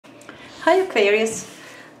Hi Aquarius,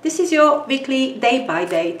 this is your weekly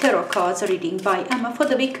day-by-day tarot cards reading by Emma for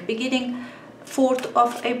the week beginning 4th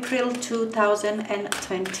of April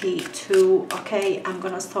 2022. Okay, I'm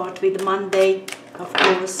gonna start with Monday, of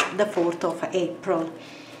course, the 4th of April.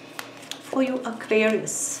 For you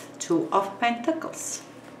Aquarius, 2 of Pentacles.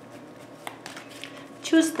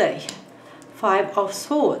 Tuesday, 5 of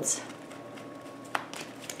Swords.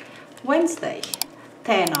 Wednesday,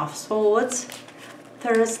 10 of Swords.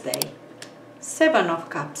 Thursday, 7 of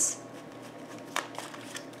Cups.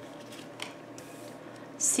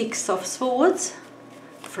 6 of Swords.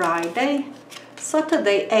 Friday,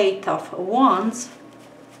 Saturday, 8 of Wands.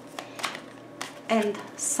 And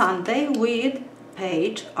Sunday with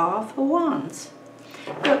Page of Wands.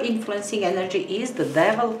 Your influencing energy is the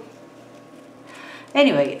Devil.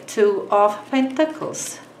 Anyway, 2 of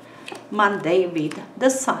Pentacles. Monday with the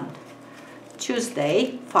Sun.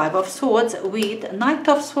 Tuesday, 5 of Swords with Knight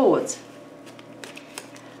of Swords.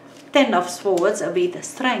 10 of Swords with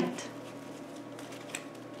Strength.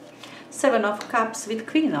 7 of Cups with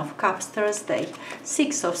Queen of Cups Thursday.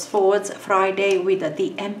 6 of Swords Friday with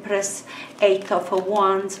the Empress. 8 of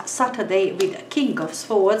Wands Saturday with King of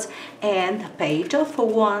Swords. And Page of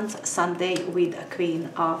Wands Sunday with Queen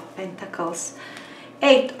of Pentacles.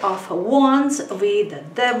 8 of Wands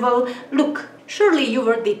with Devil. Look, surely you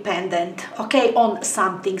were dependent, okay, on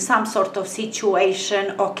something, some sort of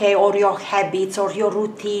situation, okay, or your habits or your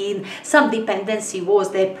routine. Some dependency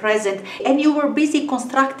was there present and you were busy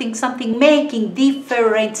constructing something, making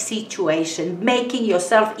different situation, making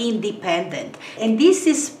yourself independent. And this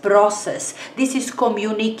is process, this is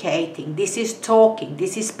communicating, this is talking,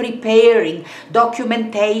 this is preparing,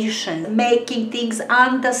 documentation, making things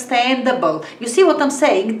understandable. You see what I'm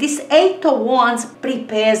saying? This 8 of Wands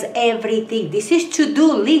prepares everything. This is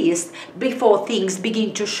to-do list before things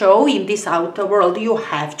begin to show in this outer world. You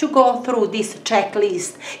have to go through this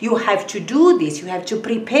checklist. You have to do this. You have to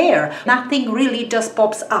prepare. Nothing really just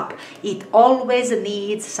pops up. It always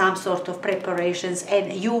needs some sort of preparations,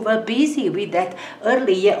 and you were busy with that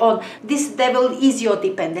earlier on. This Devil is your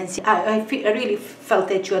dependency. I really felt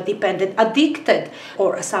that you are dependent, addicted,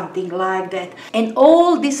 or something like that. And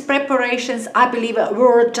all these preparations, I believe,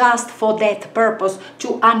 were just for that purpose,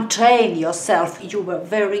 to untrain yourself. You were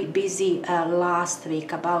very busy last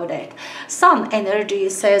week about it. Sun energy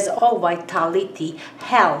says all vitality,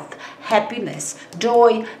 health, happiness,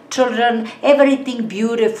 joy, children, everything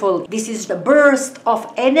beautiful. This is the burst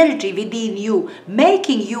of energy within you,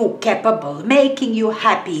 making you capable, making you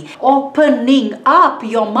happy, opening up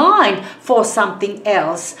your mind for something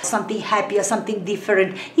else, something happier, something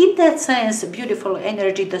different. In that sense, beautiful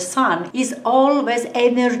energy, the Sun, is always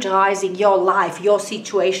energizing your life, your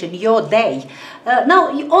situation, your day. Now,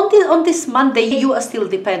 on this Monday, you are still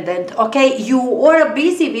dependent, okay? You are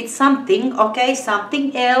busy with something, okay?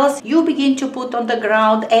 Something else you begin to put on the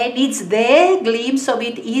ground, and it's there, glimpse of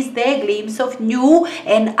it is there, glimpse of new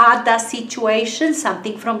and other situations,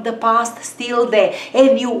 something from the past still there,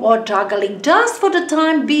 and you are juggling just for the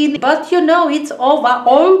time being, but you know it's over,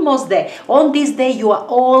 almost there. On this day, you are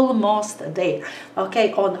almost there,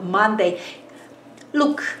 okay? On Monday,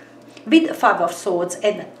 look, with 5 of Swords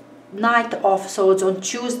and Knight of Swords on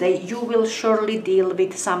Tuesday, you will surely deal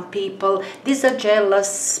with some people. These are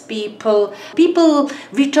jealous people, people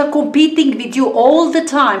which are competing with you all the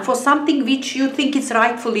time for something which you think is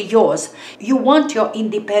rightfully yours. You want your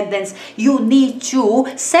independence. You need to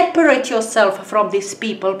separate yourself from these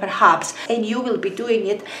people perhaps, and you will be doing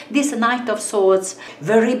it. This Knight of Swords,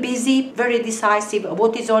 very busy, very decisive.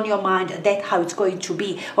 What is on your mind, that's how it's going to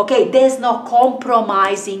be. Okay, there's no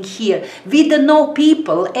compromising here. With no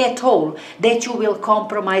people at all that you will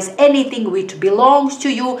compromise anything which belongs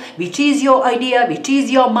to you, which is your idea, which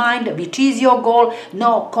is your mind, which is your goal.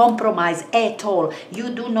 No compromise at all.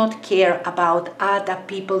 You do not care about other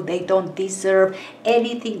people. They don't deserve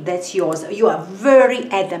anything that's yours. You are very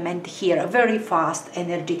adamant here, very fast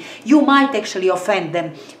energy. You might actually offend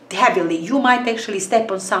them heavily, you might actually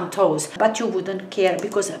step on some toes, but you wouldn't care,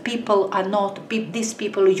 because people are not, these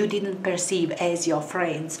people you didn't perceive as your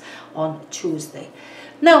friends on Tuesday.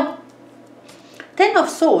 Now, 10 of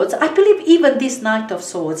Swords, I believe even this Knight of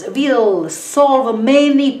Swords will solve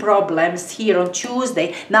many problems here on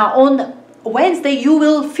Tuesday. Now on Wednesday you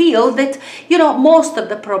will feel that, you know, most of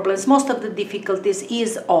the problems, most of the difficulties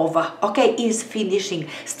is over, okay, is finishing,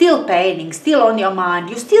 still paining, still on your mind.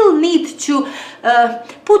 You still need to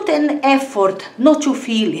put an effort not to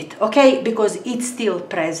feel it, okay, because it's still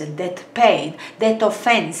present, that pain, that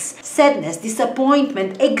offense, sadness,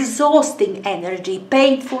 disappointment, exhausting energy,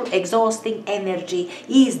 painful, exhausting energy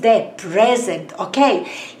is there present,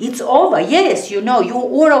 okay. It's over, yes, you know,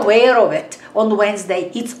 you are aware of it. On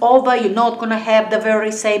Wednesday, it's over. You're not going to have the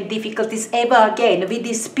very same difficulties ever again with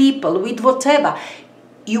these people, with whatever.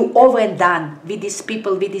 You over and done with these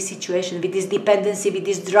people, with this situation, with this dependency, with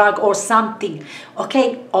this drug or something.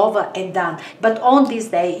 Okay, over and done. But on this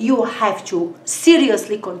day, you have to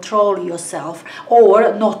seriously control yourself,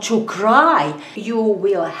 or not to cry. You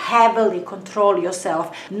will heavily control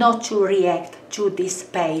yourself not to react to this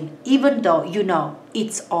pain, even though you know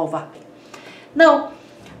it's over. Now,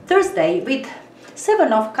 Thursday with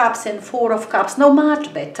 7 of Cups and 4 of Cups, no,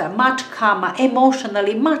 much better, much calmer,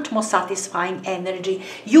 emotionally, much more satisfying energy.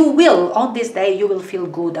 You will, on this day, you will feel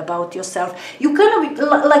good about yourself. You kind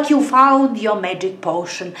of, like you found your magic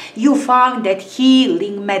potion. You found that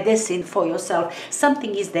healing medicine for yourself.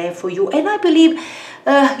 Something is there for you. And I believe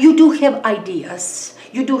you do have ideas.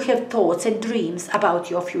 You do have thoughts and dreams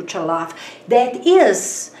about your future life. That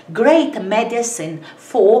is great medicine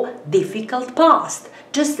for difficult past.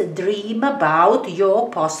 Just dream about your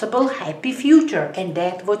possible happy future, and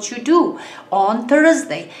that's what you do on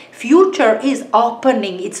Thursday. Future is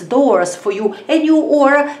opening its doors for you, and you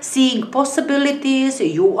are seeing possibilities,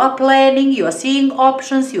 you are planning, you are seeing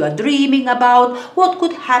options, you are dreaming about what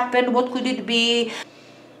could happen, what could it be.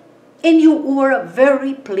 And you are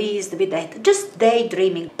very pleased with that. Just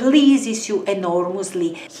daydreaming pleases you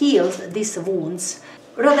enormously, heals these wounds.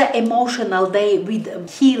 Rather emotional day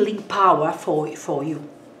with healing power for you.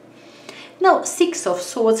 Now, 6 of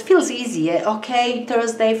Swords feels easier, okay?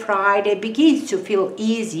 Thursday, Friday begins to feel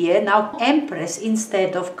easier. Now, Empress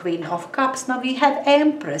instead of Queen of Cups. Now we have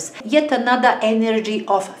Empress. Yet another energy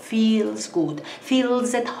of feels good,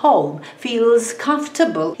 feels at home, feels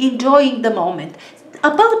comfortable, enjoying the moment.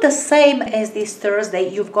 About the same as this Thursday,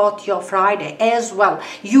 you've got your Friday as well.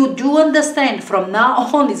 You do understand from now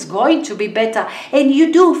on it's going to be better, and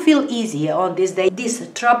you do feel easier on this day. These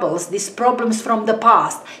troubles, these problems from the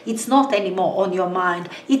past, it's not anymore on your mind.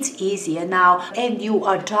 It's easier now, and you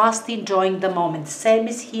are just enjoying the moment. Same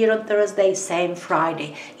as here on Thursday, same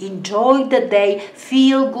Friday. Enjoy the day,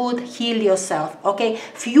 feel good, heal yourself, okay?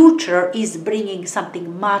 Future is bringing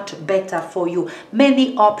something much better for you.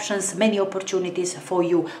 Many options, many opportunities for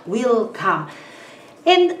you will come.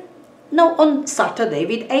 And now on Saturday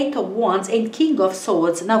with 8 of Wands and King of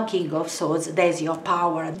Swords. Now King of Swords, there's your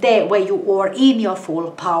power, there where you are in your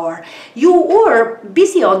full power. You are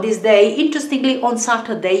busy on this day. Interestingly, on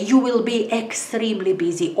Saturday you will be extremely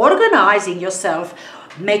busy organizing yourself,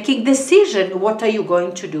 making decision. What are you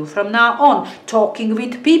going to do from now on? Talking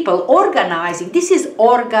with people, organizing. This is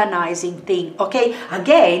organizing thing, okay?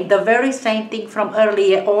 Again, the very same thing from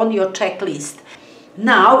earlier on your checklist.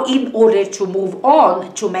 Now, in order to move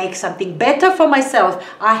on, to make something better for myself,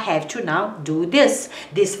 I have to now do this.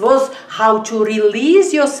 This was how to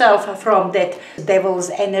release yourself from that devil's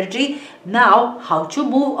energy. Now, how to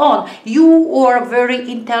move on. You are very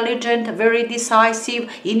intelligent, very decisive,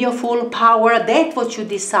 in your full power. That's what you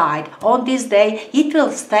decide. On this day, it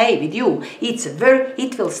will stay with you.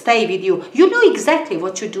 It will stay with you. You know exactly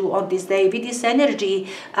what you do on this day with this energy.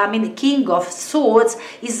 I mean, King of Swords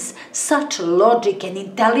is such logic and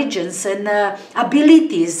intelligence and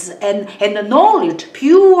abilities and knowledge,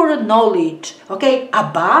 pure knowledge, okay,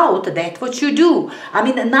 about that what you do. I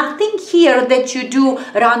mean, nothing here that you do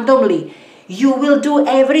randomly. You will do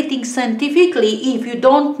everything scientifically. If you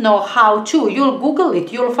don't know how to, you'll Google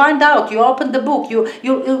it, you'll find out, you open the book,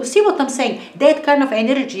 you'll see what I'm saying. That kind of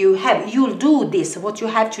energy you have, you'll do this, what you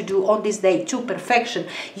have to do on this day to perfection.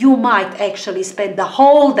 You might actually spend the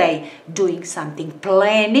whole day doing something,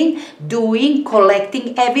 planning, doing,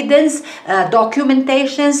 collecting evidence,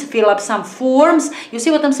 documentations, fill up some forms. You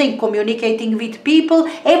see what I'm saying? Communicating with people,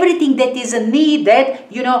 everything that is needed,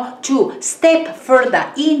 you know, to step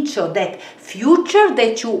further into that future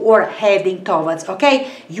that you are heading towards, okay?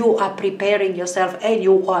 You are preparing yourself and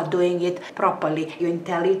you are doing it properly. Your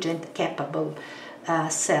intelligent, capable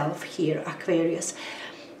self here, Aquarius.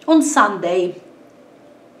 On Sunday,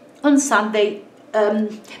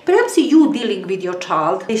 perhaps you dealing with your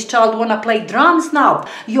child. This child wanna play drums now.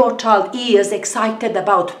 Your child is excited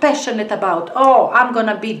about, passionate about, oh, I'm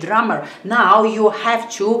gonna be drummer. Now you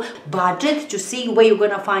have to budget to see where you're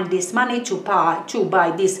gonna find this money to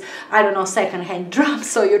buy this, I don't know, second-hand drum,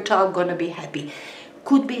 so your child gonna be happy.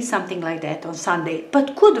 Could be something like that on Sunday,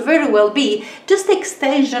 but could very well be just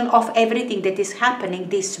extension of everything that is happening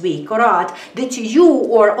this week, alright? That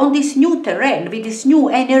you are on this new terrain with this new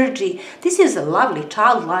energy. This is a lovely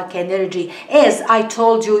childlike energy. As I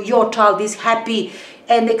told you, your child is happy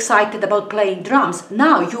and excited about playing drums.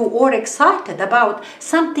 Now you are excited about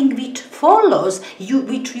something which follows,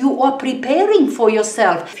 which you are preparing for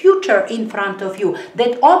yourself, future in front of you,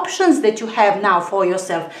 that options that you have now for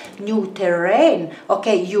yourself, new terrain,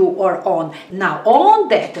 okay, you are on. Now on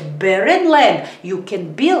that barren land, you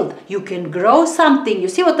can build, you can grow something. You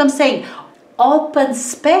see what I'm saying? Open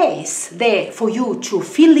space there for you to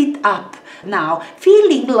fill it up. Now,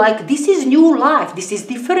 feeling like this is new life, this is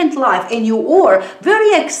different life, and you are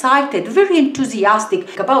very excited, very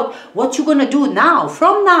enthusiastic about what you're gonna do now,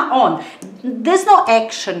 from now on. There's no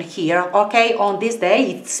action here, okay, on this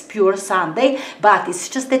day. It's pure Sunday, but it's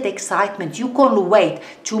just that excitement. You can't wait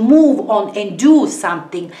to move on and do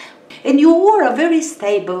something. And you are a very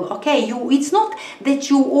stable, okay, it's not that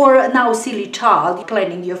you are now a silly child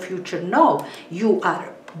planning your future. No, you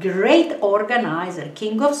are great organizer,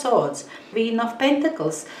 King of Swords, Queen of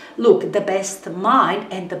Pentacles. Look, the best mind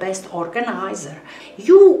and the best organizer.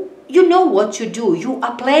 You know what you do. You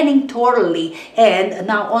are planning thoroughly, and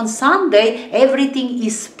now on Sunday everything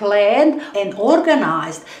is planned and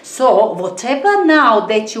organized. So whatever now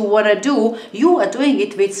that you want to do, you are doing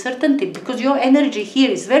it with certainty, because your energy here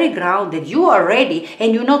is very grounded. You are ready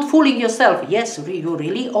and you're not fooling yourself. Yes, you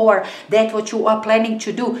really are. That what you are planning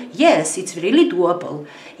to do, yes, it's really doable.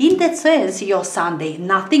 In that sense, your Sunday,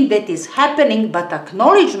 nothing that is happening but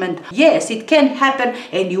acknowledgement. Yes, it can happen,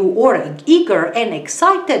 and you are eager and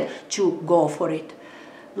excited to go for it.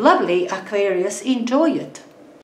 Lovely, Aquarius, enjoy it.